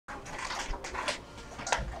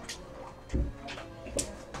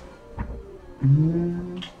Hey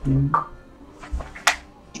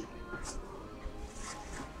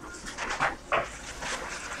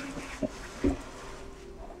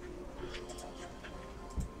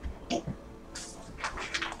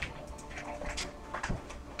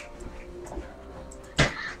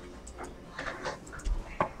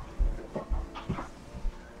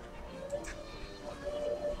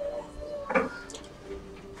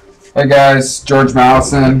guys, George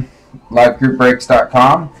Mallison,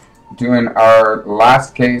 livegroupbreaks.com, doing our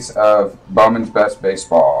last case of Bowman's Best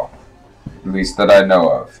Baseball, at least that I know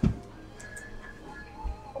of.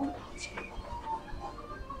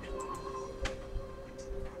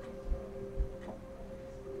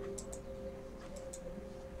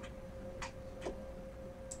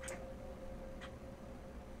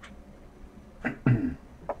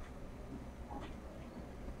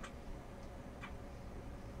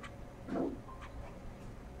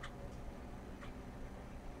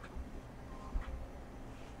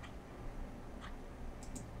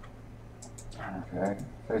 Okay,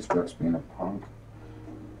 Facebook's being a punk.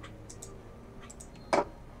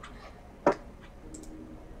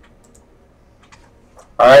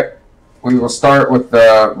 Alright, we will start with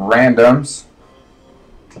the randoms.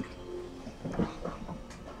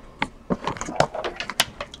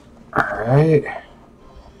 Alright.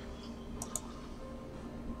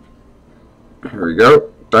 Here we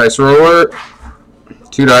go. Dice roller.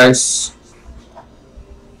 2 dice.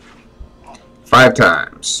 5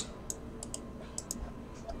 times.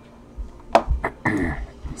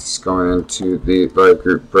 It's going into the live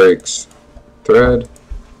group breaks thread.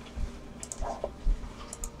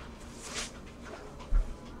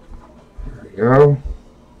 There we go.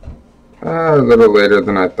 A little later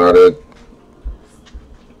than I thought it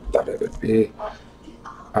would be.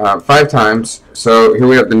 5 times. So here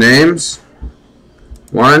we have the names.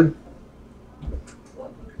 1,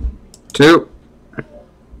 2,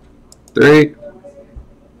 3,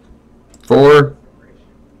 4,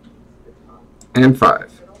 and 5.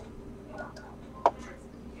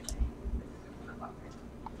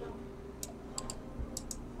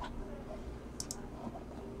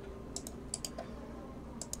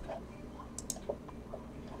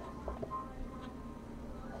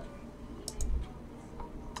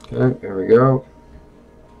 Okay, there we go.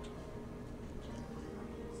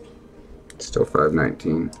 Still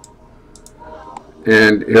 519.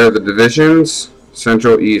 And here are the divisions: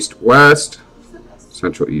 Central, East, West.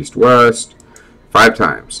 Central, East, West. 5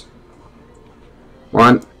 times.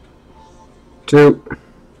 1, 2,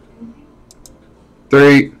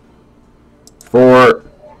 3, 4,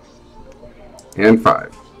 and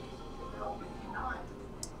 5.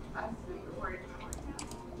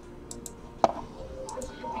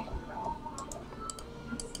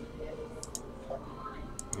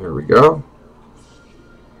 Here we go.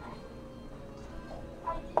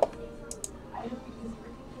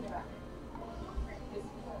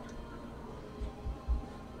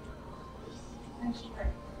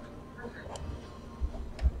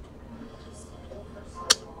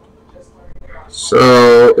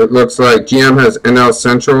 So it looks like GM has NL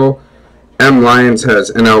Central, M Lions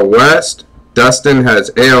has NL West, Dustin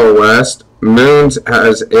has AL West, Moons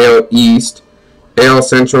has AL East, AL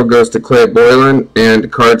Central goes to Clay Boylan,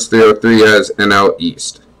 and Cards 303 has NL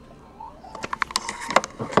East.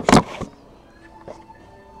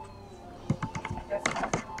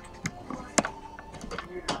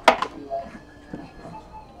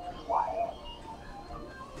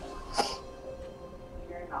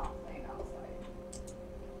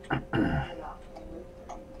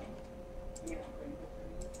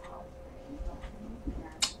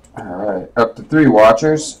 Alright, up to 3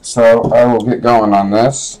 watchers, so I will get going on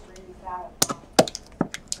this.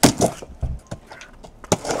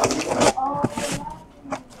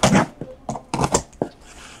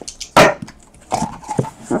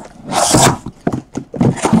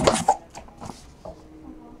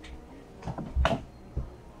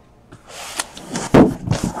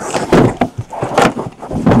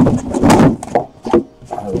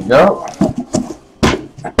 There we go.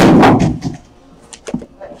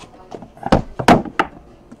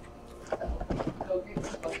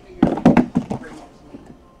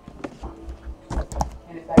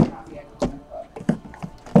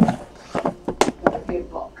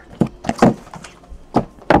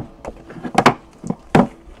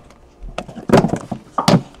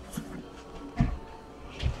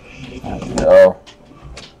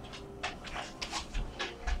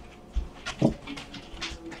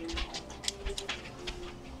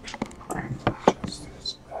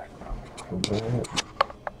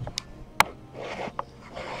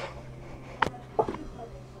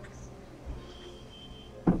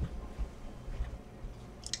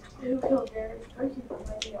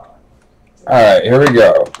 Alright, here we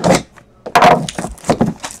go.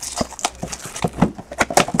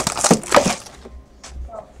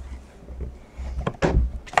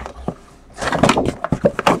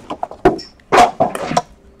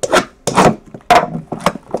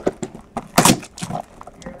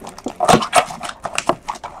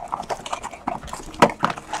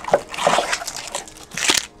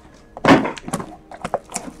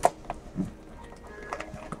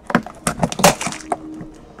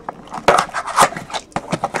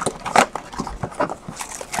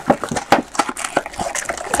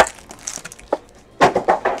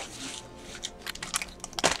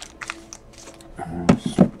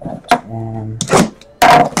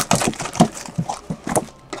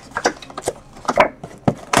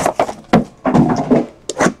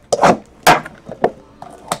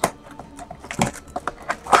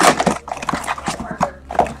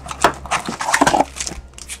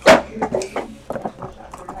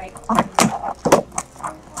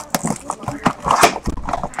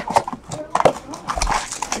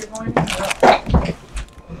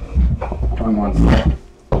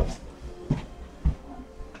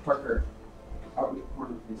 Parker, out in the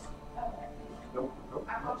corner, please. Nope.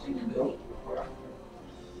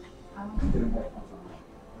 Get him headphones on.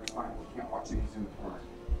 It's fine, we can't watch it, he's in the corner.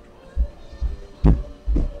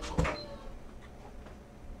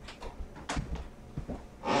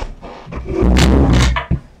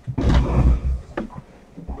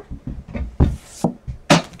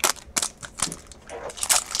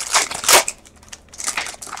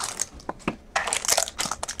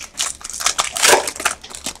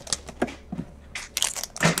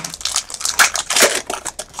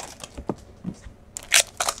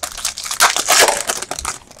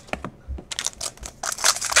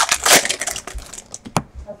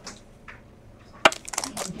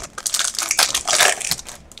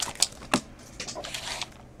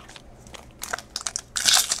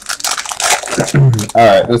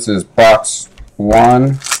 Alright, this is box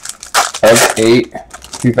 1 of 8,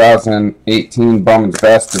 2018 Bowman's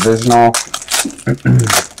Best Divisional.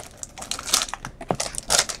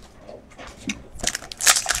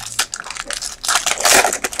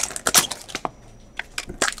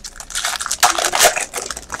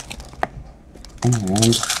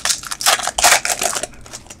 And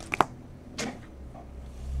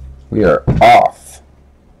we are off.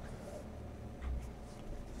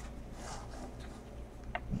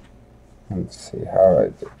 Let's see how I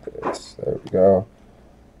did this. There we go.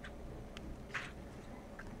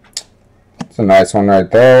 It's a nice one right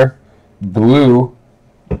there. Blue,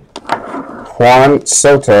 Juan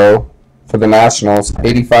Soto for the Nationals.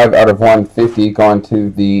 85 out of 150 going to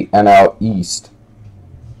the NL East.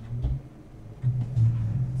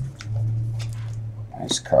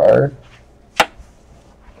 Nice card.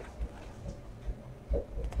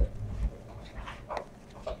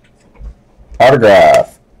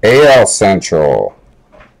 Autograph. AL Central.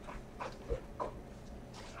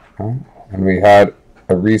 And we had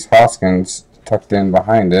a Rhys Hoskins tucked in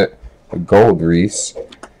behind it, a gold Rhys.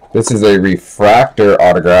 This is a refractor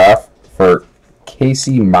autograph for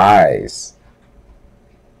Casey Mize.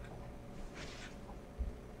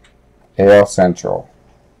 AL Central.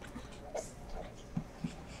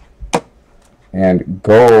 And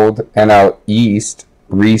gold NL East,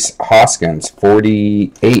 Rhys Hoskins,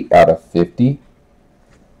 48 out of 50.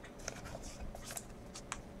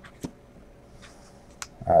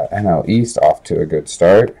 NL East off to a good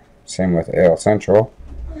start. Same with AL Central.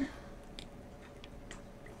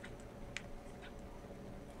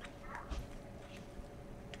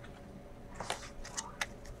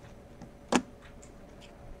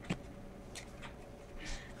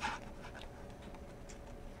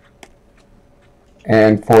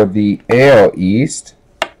 And for the AL East,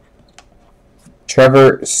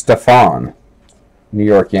 Trevor Stephan, New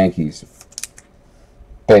York Yankees.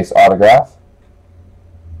 Base autograph.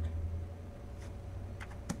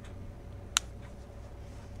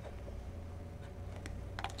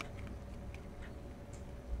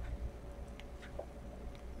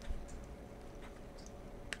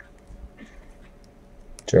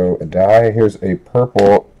 Joe Adai. Here's a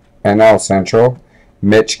purple NL Central.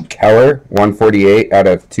 Mitch Keller, 148 out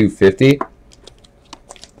of 250.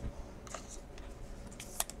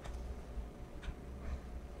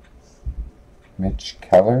 Mitch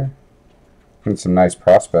Keller. And some nice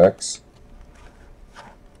prospects.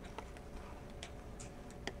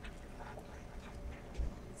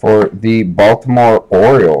 For the Baltimore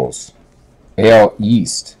Orioles, AL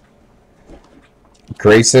East,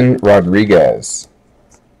 Grayson Rodriguez.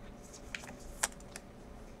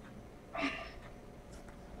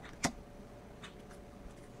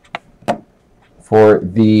 For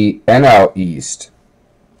the NL East,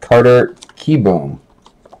 Carter Bowman.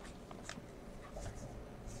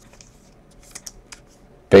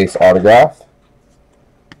 Base autograph.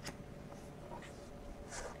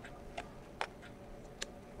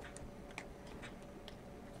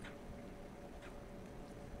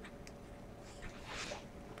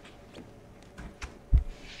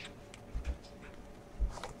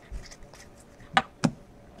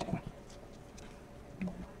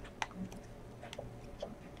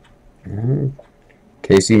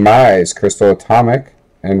 Casey Mize, Crystal Atomic,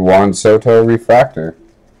 and Juan Soto Refractor.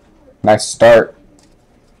 Nice start.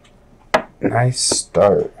 Nice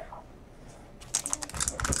start.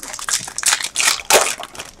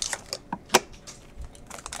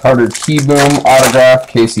 Carter Bowman autograph,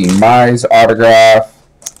 Casey Mize autograph.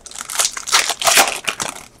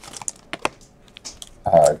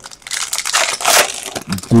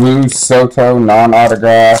 Blue Soto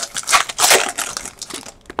non-autograph.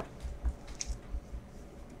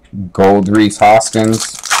 Gold Rhys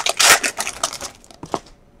Hoskins.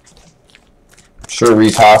 I'm sure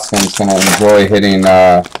Rhys Hoskins going to enjoy hitting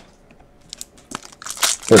this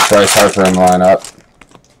Bryce Harper in the lineup.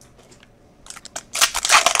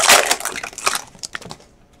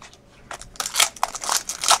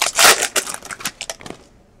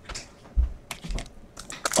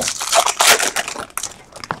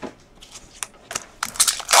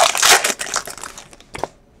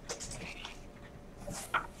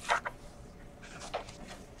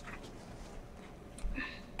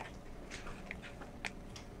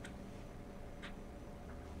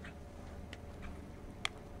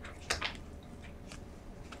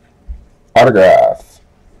 Autograph.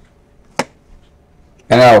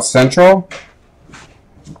 NL Central,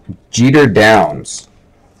 Jeter Downs.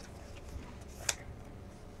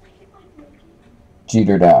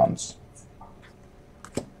 Jeter Downs.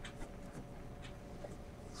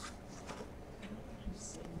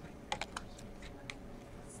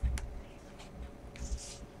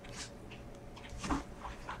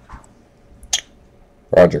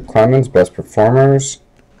 Roger Clemens, Best Performers.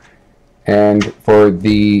 And for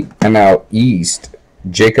the NL East,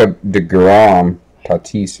 Jacob deGrom,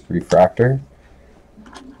 Tatis Refractor.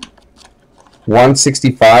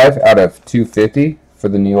 165 out of 250 for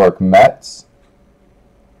the New York Mets.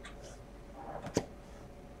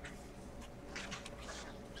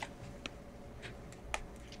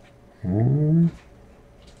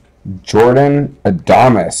 Jordan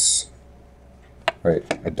Adames. Wait,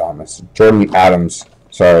 Adames. Jordan Adams.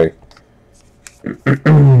 Sorry.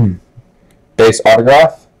 Base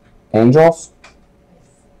autograph, Angels,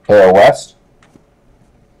 AL West.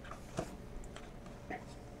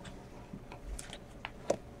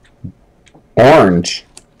 Orange,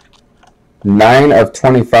 9 of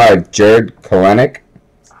 25, Jared Kelenic,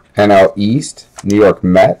 NL East, New York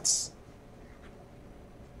Mets.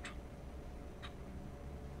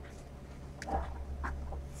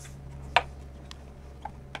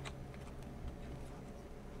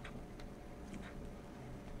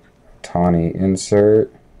 Tawny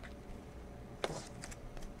insert.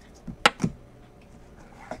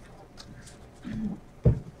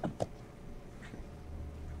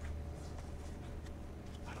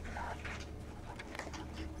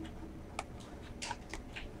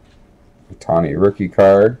 Tawny rookie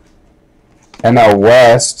card. NL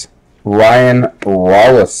West, Ryan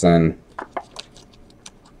Rollison.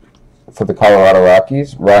 For the Colorado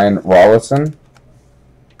Rockies, Ryan Rollison.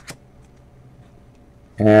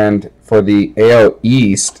 And for the AL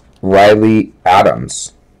East, Riley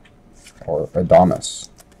Adams, or Adames.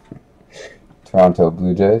 Toronto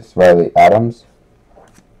Blue Jays, Riley Adams.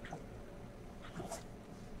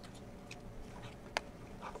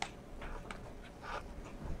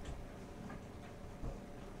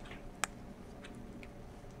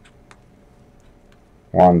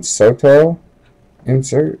 Juan Soto,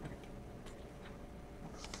 insert.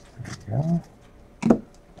 There we go.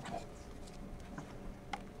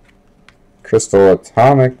 Crystal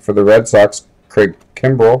Atomic for the Red Sox, Craig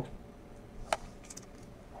Kimbrell.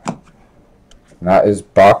 And that is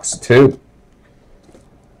box 2.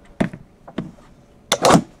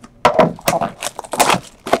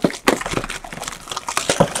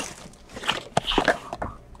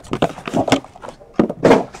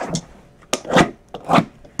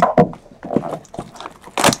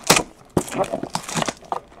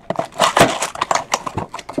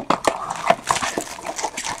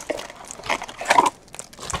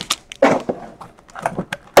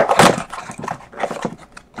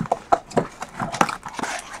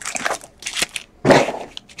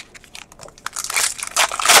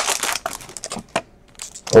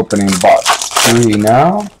 Opening box 3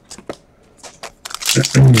 now.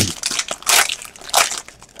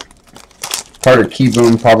 Carter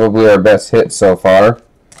Boom, probably our best hit so far.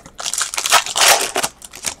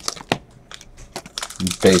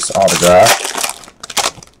 Base autograph.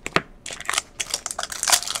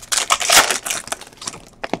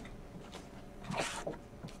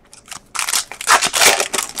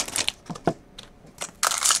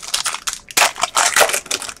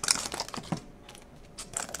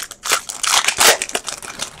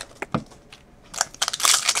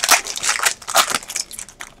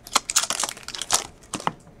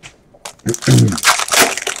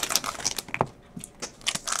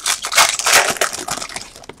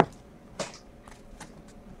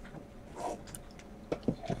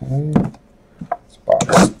 It's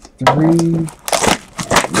box 3.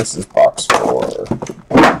 And this is box 4.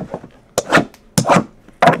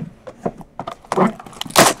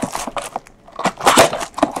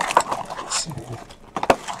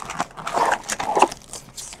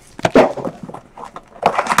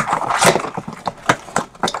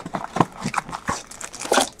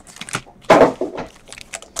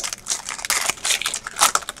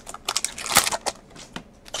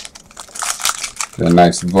 A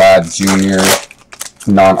nice Vlad Jr.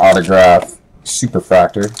 non-autograph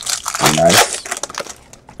superfractor. Nice.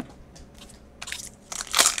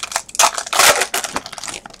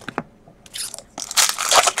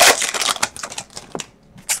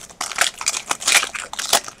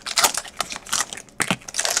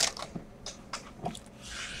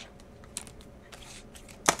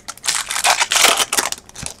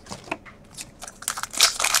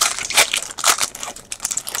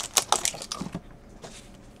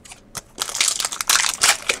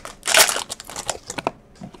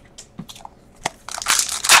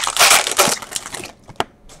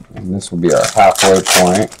 And this will be our halfway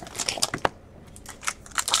point.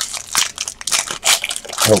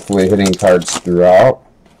 Hopefully hitting cards throughout.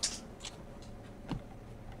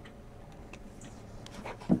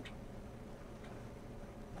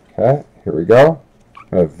 Okay, here we go.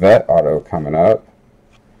 A vet auto coming up.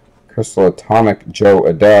 Crystal Atomic Joe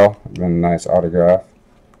Adele. Been a nice autograph.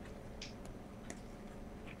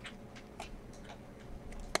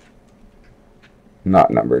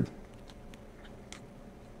 Not numbered.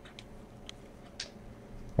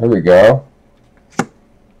 There we go.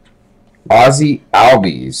 Ozzy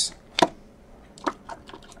Albies.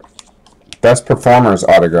 Best Performers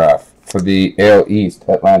autograph for the AL East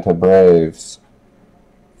Atlanta Braves.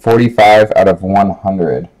 45 out of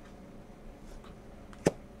 100.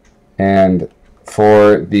 And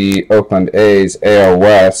for the Oakland A's AL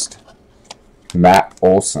West, Matt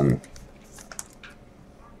Olson.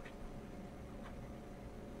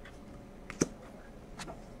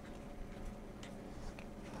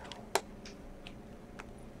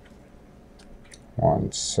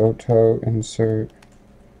 Juan Soto insert.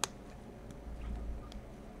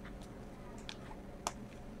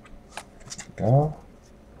 There we go.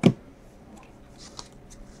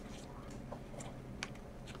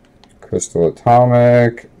 Crystal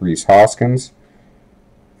Atomic, Rhys Hoskins.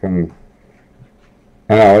 From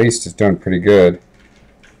NL East is doing pretty good.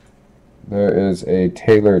 There is a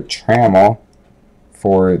Taylor Trammell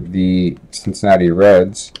for the Cincinnati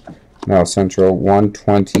Reds. Now Central,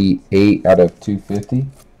 128 out of 250.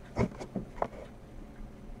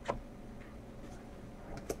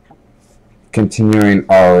 Continuing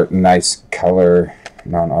our nice color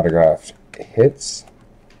non-autographed hits.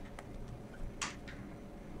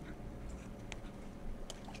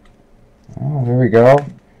 Oh, there we go.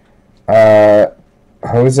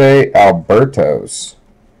 Jose Albertos,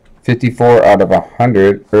 54 out of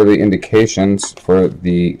 100. Early indications for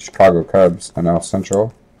the Chicago Cubs, NL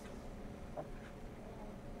Central.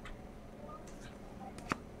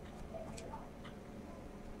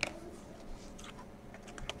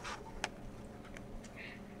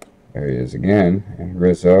 There he is again, and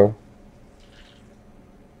Rizzo.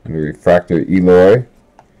 And the refractor Eloy.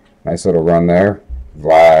 Nice little run there.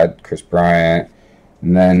 Vlad, Chris Bryant,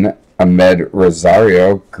 and then Ahmed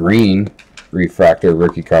Rosario, green refractor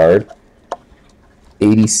rookie card.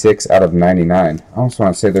 86 out of 99. I almost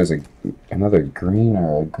want to say there's another green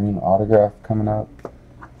or a green autograph coming up.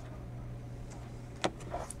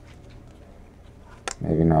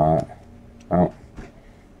 Maybe not. Oh.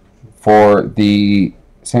 For the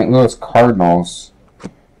St. Louis Cardinals,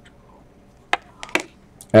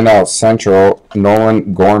 NL Central,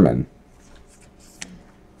 Nolan Gorman.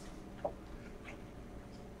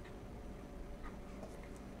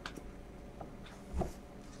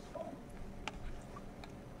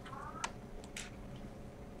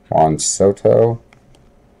 Juan Soto.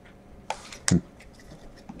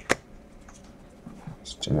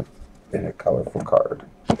 in a colorful card.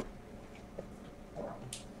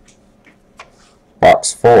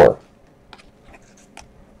 Box 4.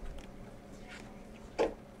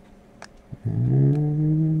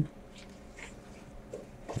 Here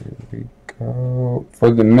we go.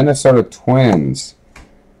 For the Minnesota Twins,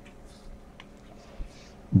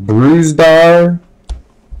 Bruzdar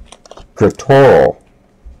Graterol.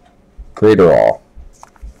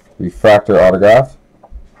 Refractor autograph.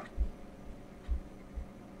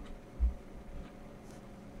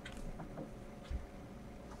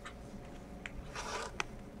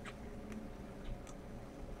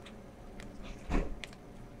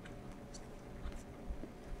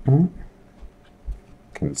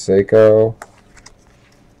 Canseco.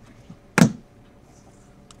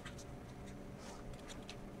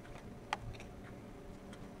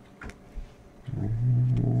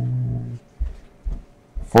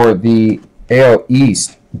 For the AL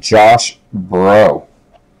East, Josh Breaux.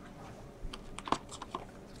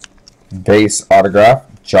 Base autograph,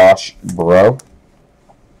 Josh Breaux.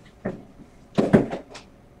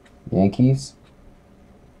 Yankees.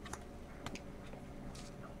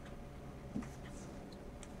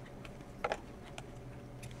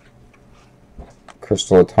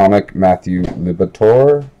 Crystal Atomic, Matthew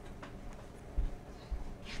Liberatore.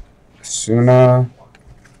 Suna.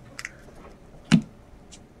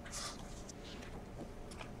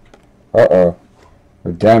 Uh-oh.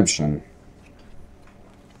 Redemption.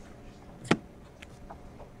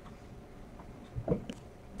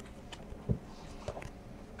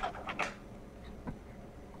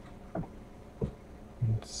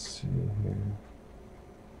 Let's see here.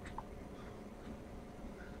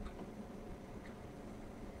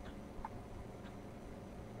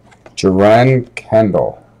 Jaren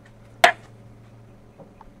Kendall.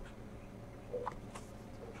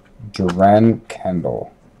 Jaren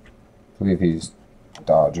Kendall. I believe he's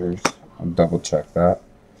Dodgers. I'll double check that.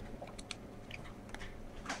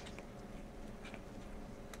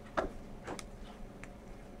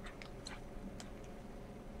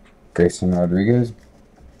 Grayson Rodriguez,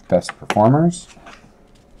 best performers.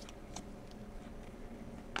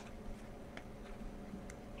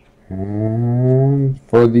 And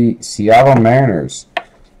for the Seattle Mariners,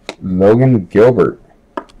 Logan Gilbert.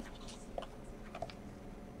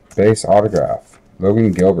 Base autograph.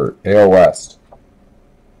 Logan Gilbert, AL West.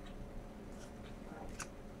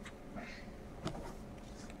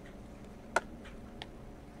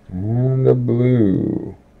 And the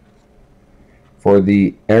blue. For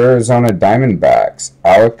the Arizona Diamondbacks,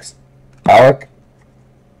 Alec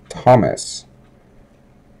Thomas.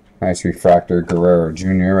 Nice refractor, Guerrero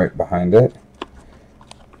Jr. right behind it.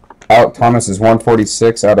 Alec Thomas is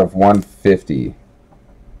 146 out of 150.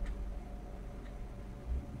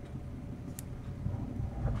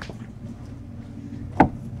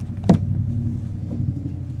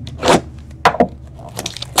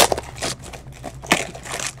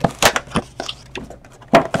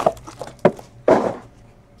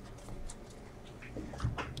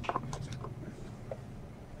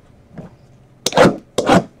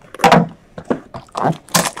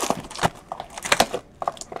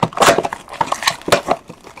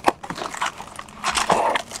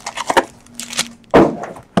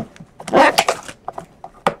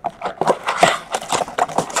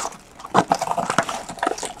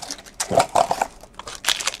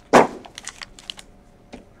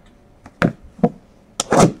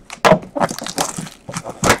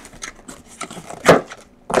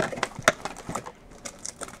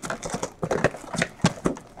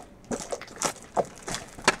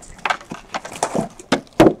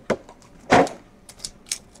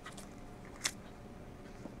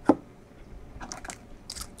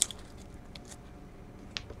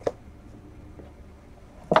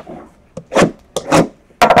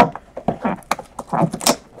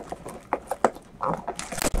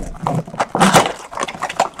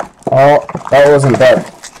 Well, that wasn't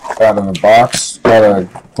that out of the box. Got a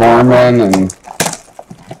Gorman and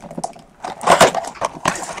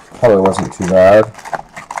color wasn't too bad.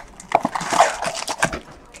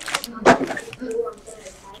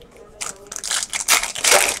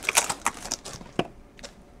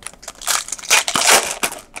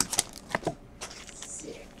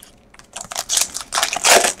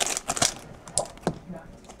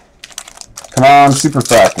 Come on, Super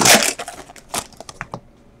Fractor.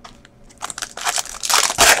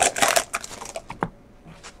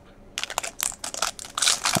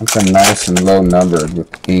 Something nice and low numbered with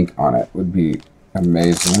ink on it would be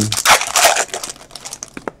amazing.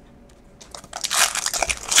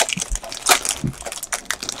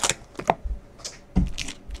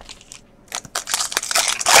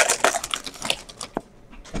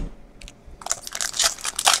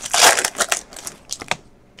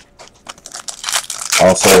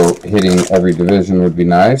 Also, hitting every division would be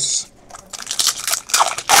nice.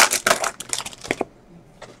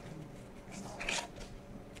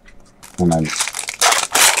 And I'm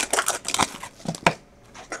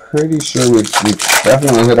pretty sure we've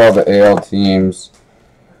definitely hit all the AL teams.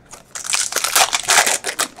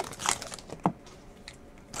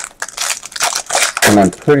 And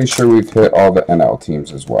I'm pretty sure we've hit all the NL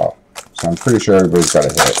teams as well. So I'm pretty sure everybody's got a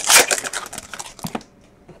hit.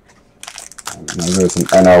 There's an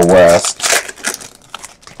NL West.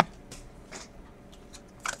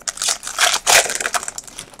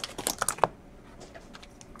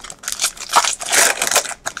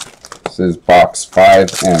 This is box 5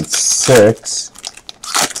 and 6.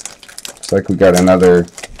 Looks like we got another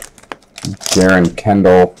Darren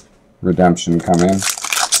Kendall redemption coming.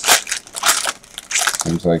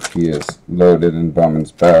 Seems like he is loaded in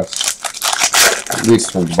Bowman's best, at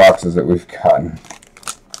least from the boxes that we've gotten,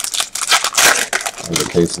 or the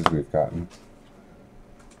cases we've gotten.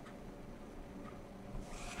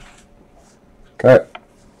 Okay.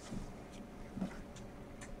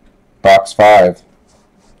 Box 5.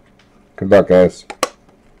 Good luck, guys.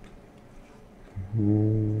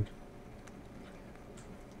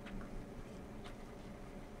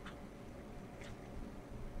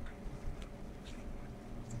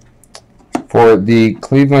 For the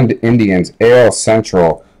Cleveland Indians, AL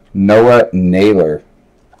Central, Noah Naylor.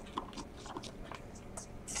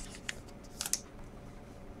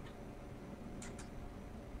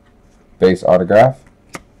 Base autograph.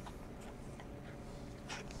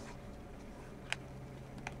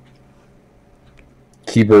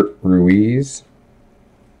 Keibert Ruiz.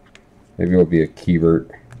 Maybe it'll be a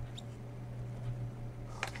Keibert.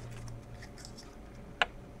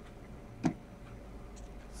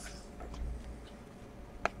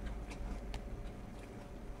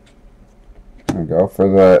 There we go. For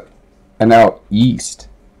the NL East,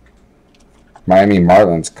 Miami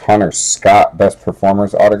Marlins, Connor Scott, Best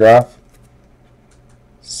Performers autograph.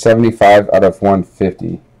 75 out of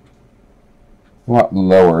 150. A lot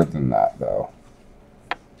lower than that, though.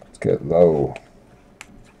 Let's get low.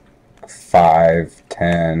 5,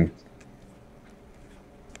 10.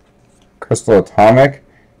 Crystal Atomic.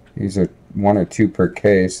 These are 1 or 2 per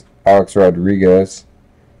case. Alex Rodriguez,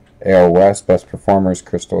 AL West, Best Performers,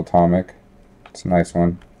 Crystal Atomic. It's a nice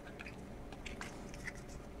one.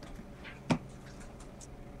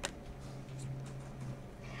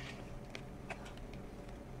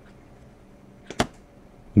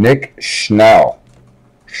 Nick Schnell.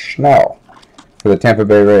 For the Tampa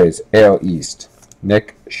Bay Rays, AL East.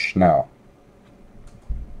 Nick Schnell.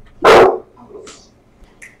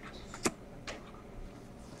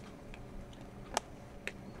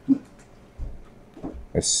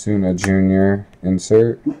 Asuna Jr.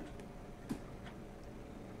 insert.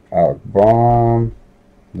 Alec Baum.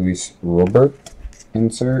 Luis Robert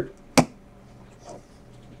insert.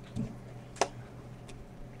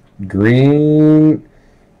 Green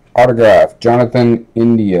autograph, Jonathan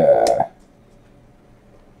India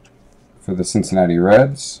for the Cincinnati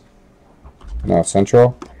Reds. No,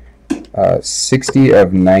 Central. 60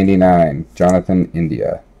 of 99, Jonathan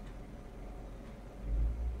India.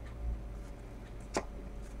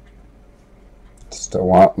 Still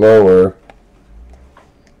want lower.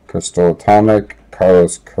 Crystal Atomic,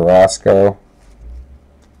 Carlos Carrasco.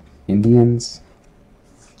 Indians.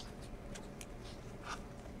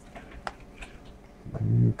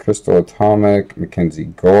 Crystal Atomic, Mackenzie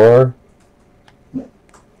Gore.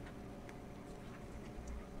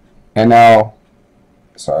 AL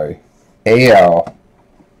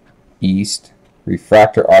East,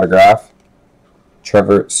 refractor autograph,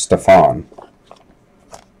 Trevor Stephan.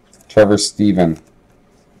 Trevor Stephen.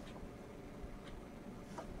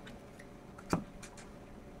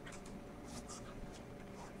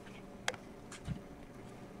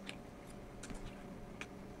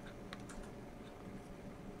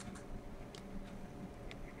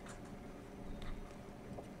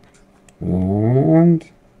 And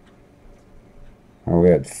we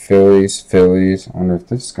had Phillies. I wonder if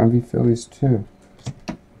this is going to be Phillies too.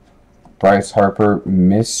 Bryce Harper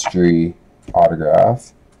mystery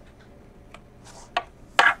autograph.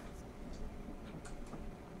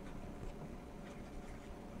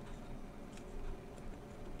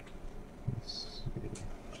 Let's see.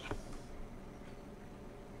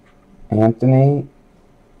 Anthony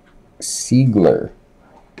Siegler.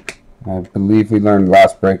 I believe we learned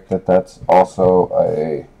last break that that's also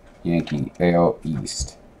a Yankee, AL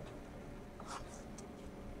East.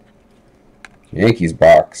 Yankees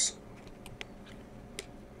box.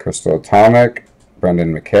 Crystal Atomic,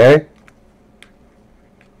 Brendan McKay.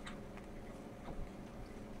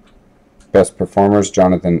 Best Performers,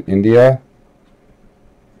 Jonathan India.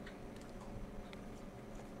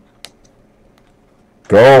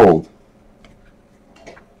 Gold.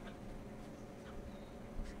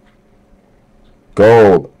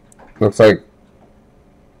 Gold. Looks like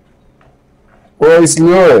Royce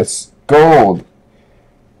Lewis. Gold.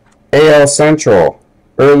 AL Central.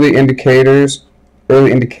 Early indications,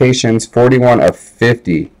 41 of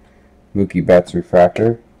 50. Mookie Betts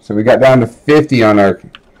refractor. So we got down to 50 on our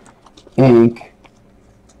ink.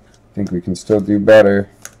 I think we can still do better.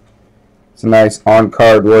 It's a nice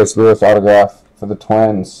on-card Royce Lewis autograph for the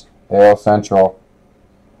Twins. AL Central.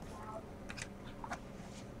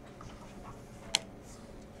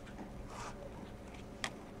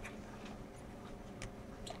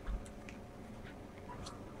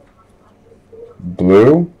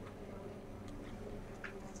 Blue.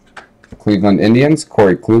 Cleveland Indians,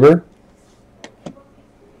 Corey Kluber.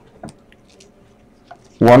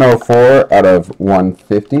 104 out of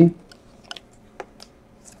 150.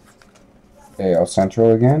 AL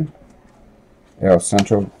Central again. AL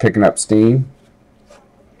Central picking up steam.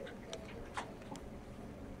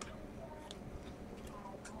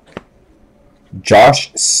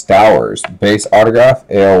 Josh Stowers, base autograph,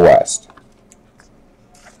 AL West.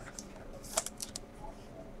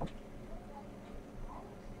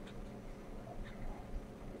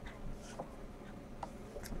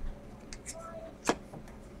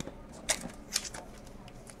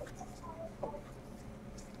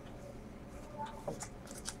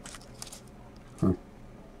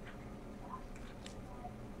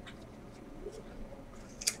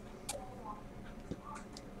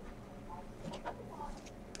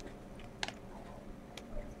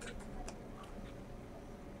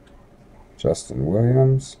 Justin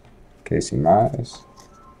Williams, Casey Mize.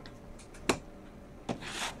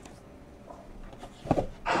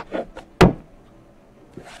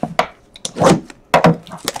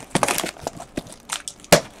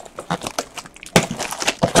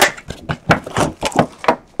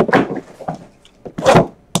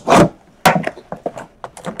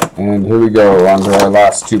 And here we go, on to our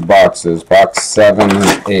last two boxes, box 7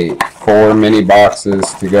 and 8. 4 mini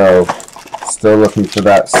boxes to go. Still looking for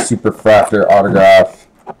that Superfractor autograph.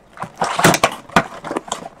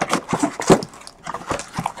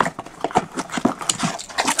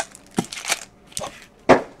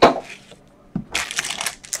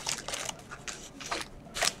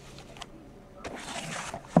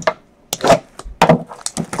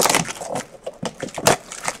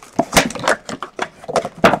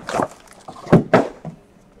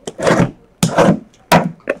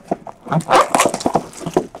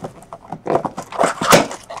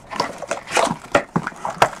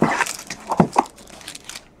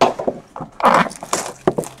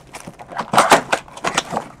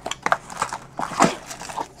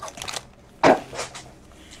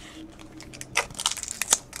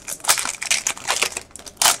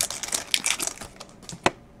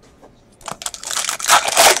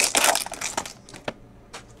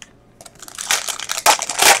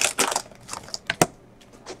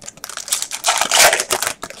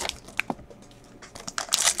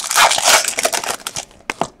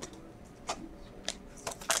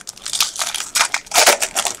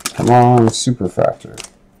 Come on, Superfractor.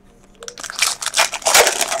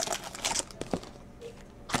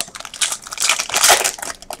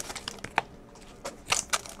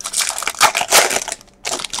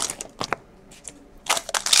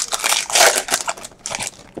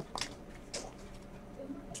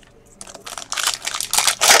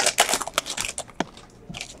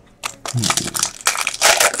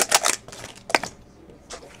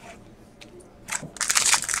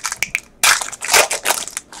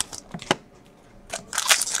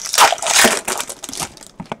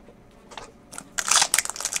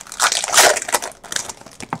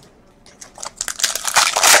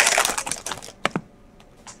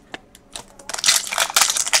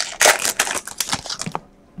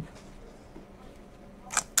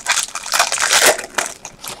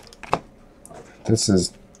 This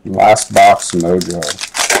is Last Box Mojo.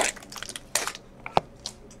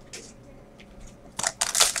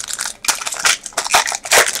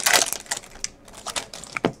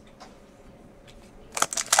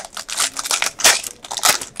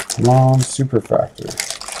 Come on, Superfractor.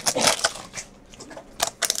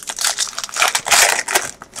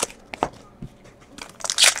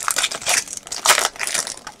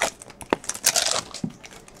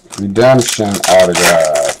 Redemption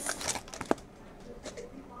autograph.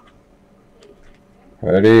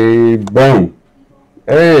 Ready, boom.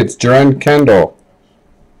 Hey, it's Jaren Kendall.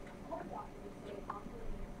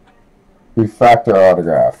 Refractor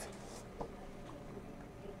autograph.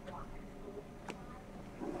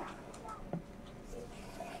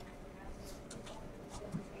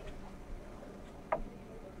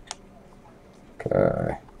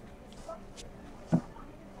 Okay.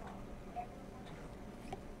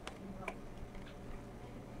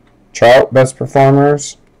 Trout, best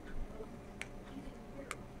performers.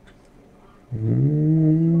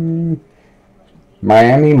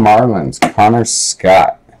 Miami Marlins, Connor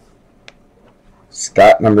Scott.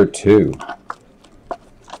 Scott number 2.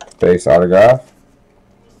 Base autograph.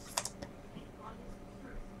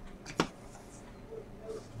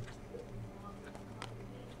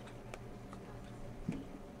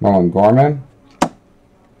 Nolan Gorman.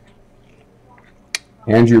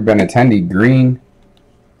 Andrew Benintendi, green.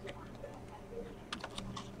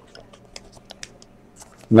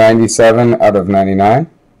 97 out of 99.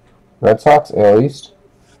 Red Sox, AL East.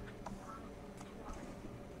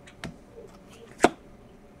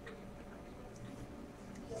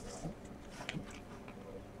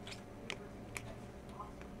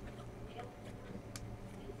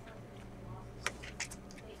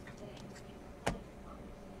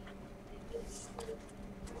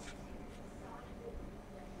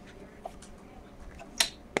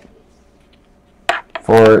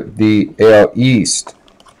 For the AL East,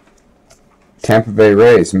 Tampa Bay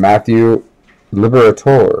Rays, Matthew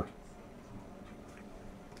Liberatore.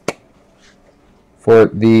 For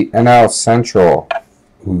the NL Central,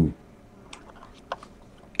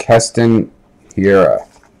 Keston Hiura.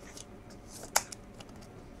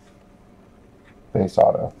 Base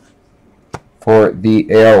auto. For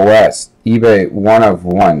the AL West, eBay 1 of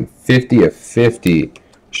 1, 50 of 50,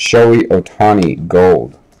 Shohei Ohtani,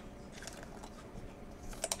 gold.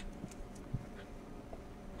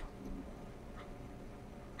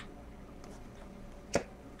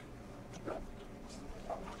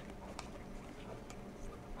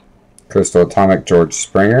 Crystal Atomic, George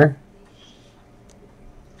Springer.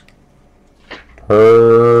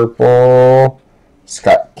 Purple,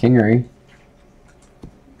 Scott Kingery.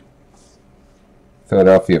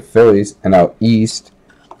 Philadelphia Phillies, NL East,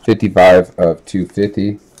 55 of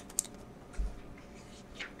 250.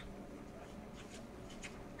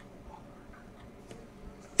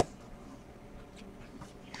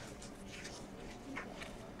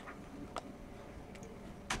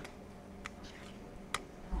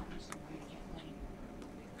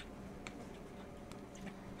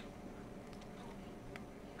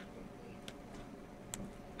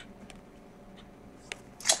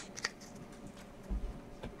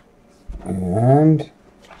 And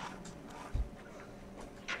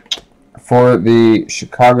for the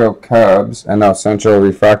Chicago Cubs, NL Central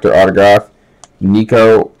refractor autograph,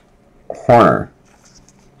 Nico Horner.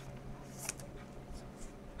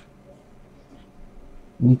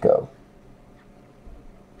 Nico.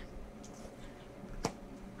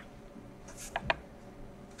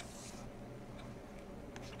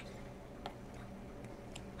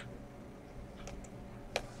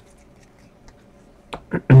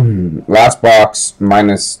 Last box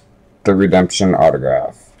minus the redemption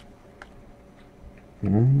autograph.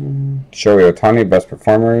 Shohei Ohtani, best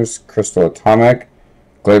performers. Crystal Atomic,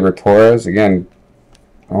 Gleyber Torres. Again,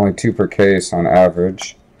 only 2 per case on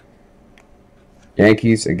average.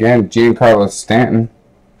 Yankees, again, Giancarlo Stanton,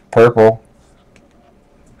 purple.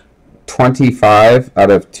 25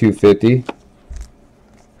 out of 250.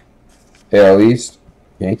 AL East,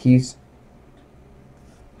 Yankees.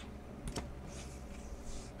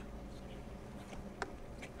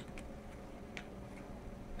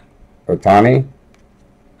 Ohtani.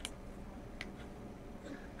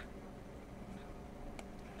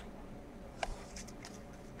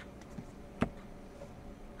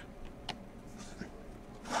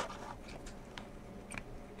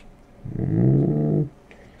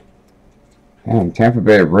 And Tampa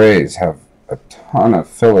Bay Rays have a ton of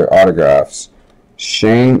filler autographs.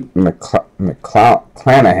 Shane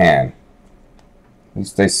McClanahan. At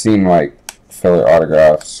least they seem like filler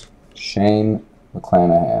autographs. Shane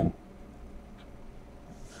McClanahan.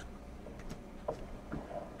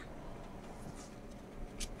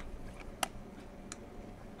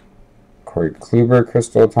 Corey Kluber,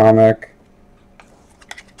 Crystal Atomic.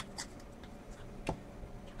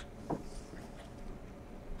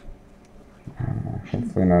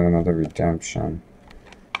 Hopefully not another redemption.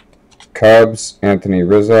 Cubs, Anthony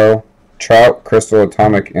Rizzo. Trout, Crystal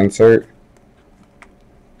Atomic insert.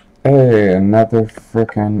 Hey, another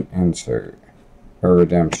frickin' insert. Or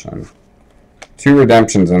redemption. 2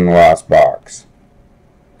 redemptions in the last box.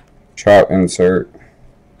 Trout insert.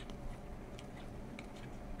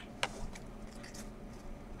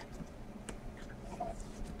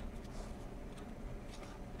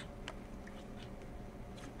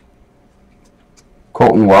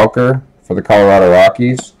 Colton Welker for the Colorado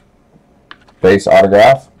Rockies. Base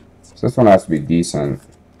autograph. So this one has to be decent.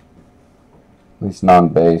 At least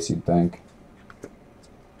non-base, you'd think.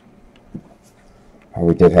 Oh,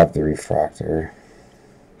 we did have the refractor.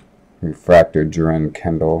 Refractor, Duran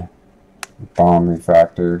Kendall. Bomb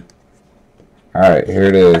refractor. Alright, here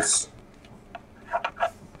it is.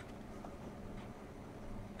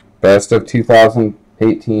 Best of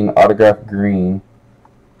 2018 autograph green.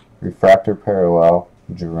 Refractor parallel,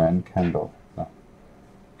 Duran Kendall. No.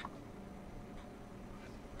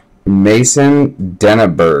 Mason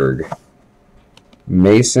Denneberg.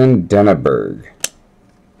 Mason Denneberg.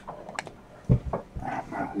 I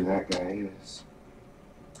don't know who that guy is.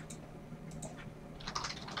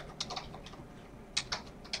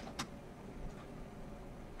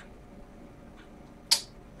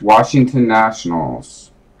 Washington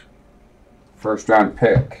Nationals. First round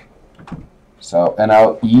pick. So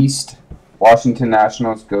NL East, Washington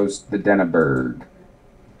Nationals goes to the Denneberg.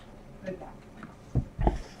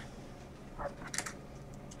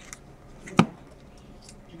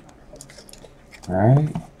 All right.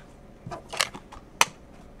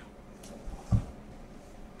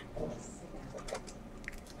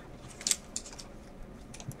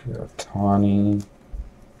 Tawny.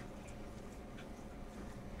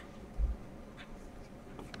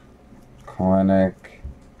 Clinic.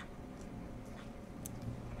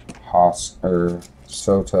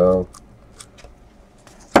 Soto.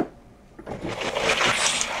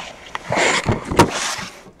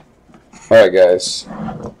 Alright guys,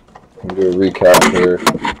 I'm going to do a recap here.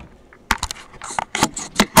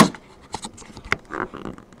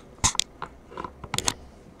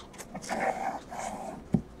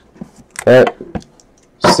 Okay.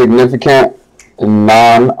 Significant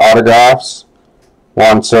non-autographs.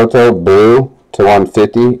 Juan Soto, blue to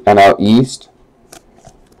 150, NL East.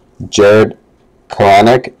 Jared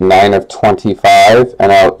Kalanick, 9 of 25,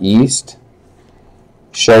 NL East.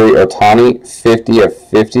 Shohei Ohtani, 50 of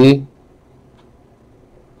 50.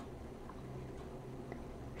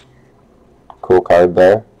 Cool card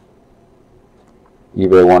there.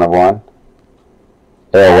 eBay 1 of 1.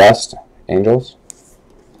 AL West, Angels.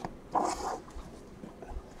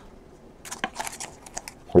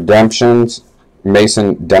 Redemptions,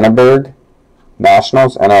 Mason Denneberg,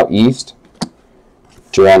 Nationals, NL East.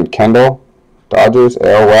 Duran Kendall, Dodgers,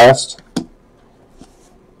 AL West.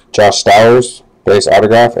 Josh Stowers, base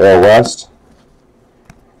autograph, AL West.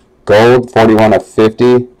 Gold, 41 of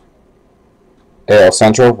 50, AL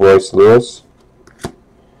Central, Royce Lewis.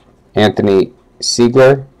 Anthony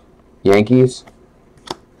Siegler, Yankees.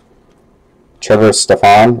 Trevor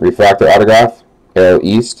Stefan, refractor autograph, AL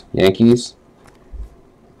East, Yankees.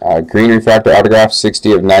 Green refractor autograph,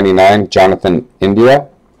 60 of 99, Jonathan India,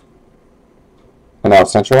 NL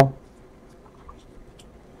Central.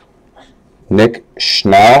 Nick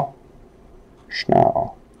Schnell,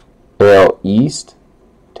 AL East,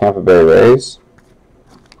 Tampa Bay Rays.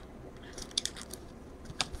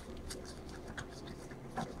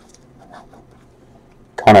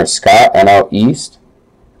 Connor Scott, NL East,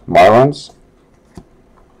 Marlins.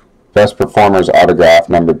 Best Performers autograph,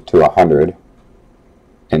 numbered to 100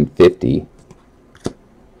 and 50.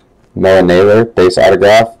 Noah Naylor, base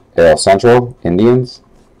autograph, AL Central, Indians.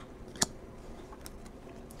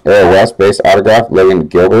 AL West, base autograph, Logan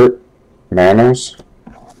Gilbert, Mariners.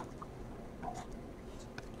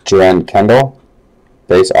 Duran Kendall,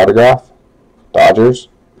 base autograph, Dodgers.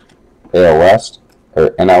 AL West,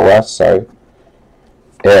 or NL West, sorry.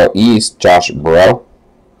 AL East, Josh Burrow,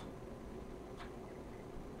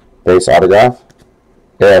 base autograph.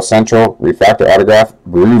 AL Central, refractor autograph,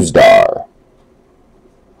 Bruzdar.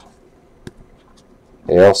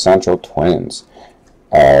 AL Central Twins.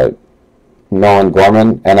 Nolan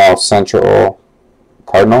Gorman, NL Central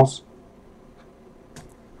Cardinals.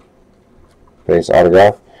 Base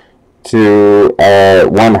autograph. To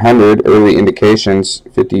 100, early indications,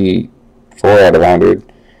 54 out of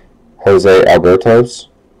 100. Jose Albertos,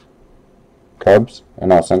 Cubs,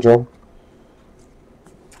 NL Central.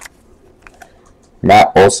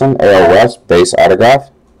 Matt Olson, AL West, base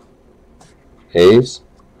autograph, A's.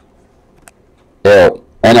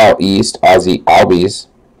 NL East, Ozzie Albies,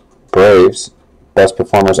 Braves, Best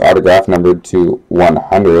Performers autograph, numbered to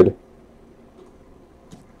 100.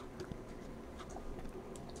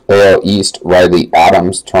 AL East, Riley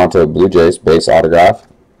Adams, Toronto Blue Jays, base autograph.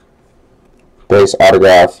 Base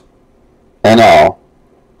autograph, NL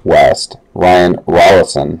West, Ryan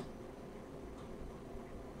Rollison,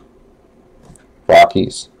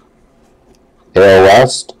 Rockies. AL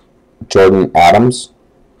West, Jordan Adams,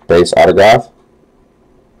 base autograph,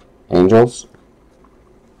 Angels.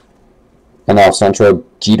 NL Central,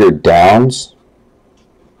 Jeter Downs,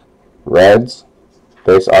 Reds,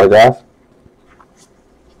 base autograph.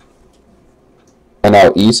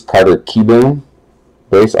 NL East, Carter Kieboom,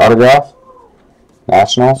 base autograph,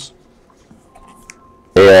 Nationals.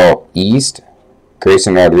 AL East,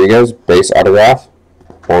 Grayson Rodriguez, base autograph,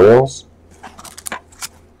 Orioles.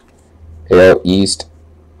 AL East,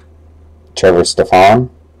 Trevor Stefan,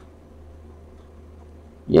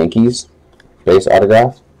 Yankees, base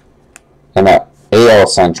autograph. And AL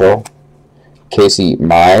Central, Casey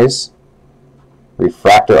Mize,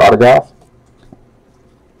 refractor autograph.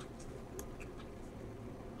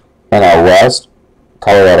 NL West,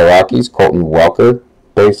 Colorado Rockies, Colton Welker,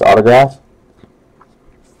 base autograph.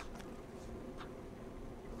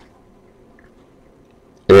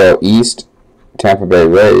 AL East, Tampa Bay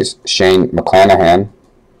Rays, Shane McClanahan,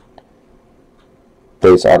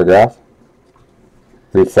 base autograph.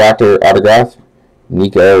 Refractor autograph,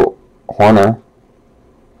 Nico Horner,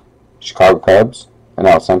 Chicago Cubs,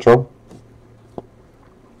 NL Central.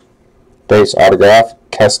 Base autograph,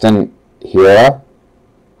 Keston Hiura,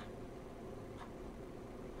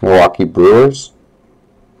 Milwaukee Brewers,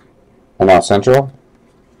 NL Central.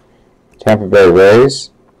 Tampa Bay Rays,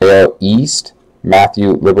 AL East,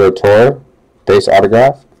 Matthew Liberatore, base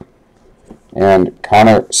autograph. And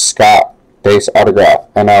Connor Scott, base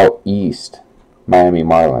autograph, NL East, Miami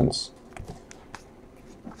Marlins.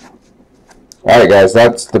 Alright guys,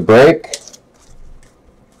 that's the break.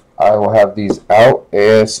 I will have these out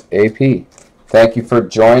ASAP. Thank you for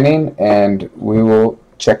joining, and we will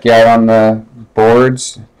check you out on the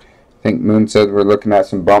boards. I think Moon said we're looking at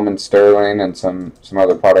some Bowman Sterling and some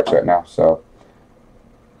other products right now, so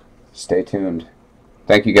stay tuned.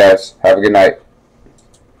 Thank you guys. Have a good night.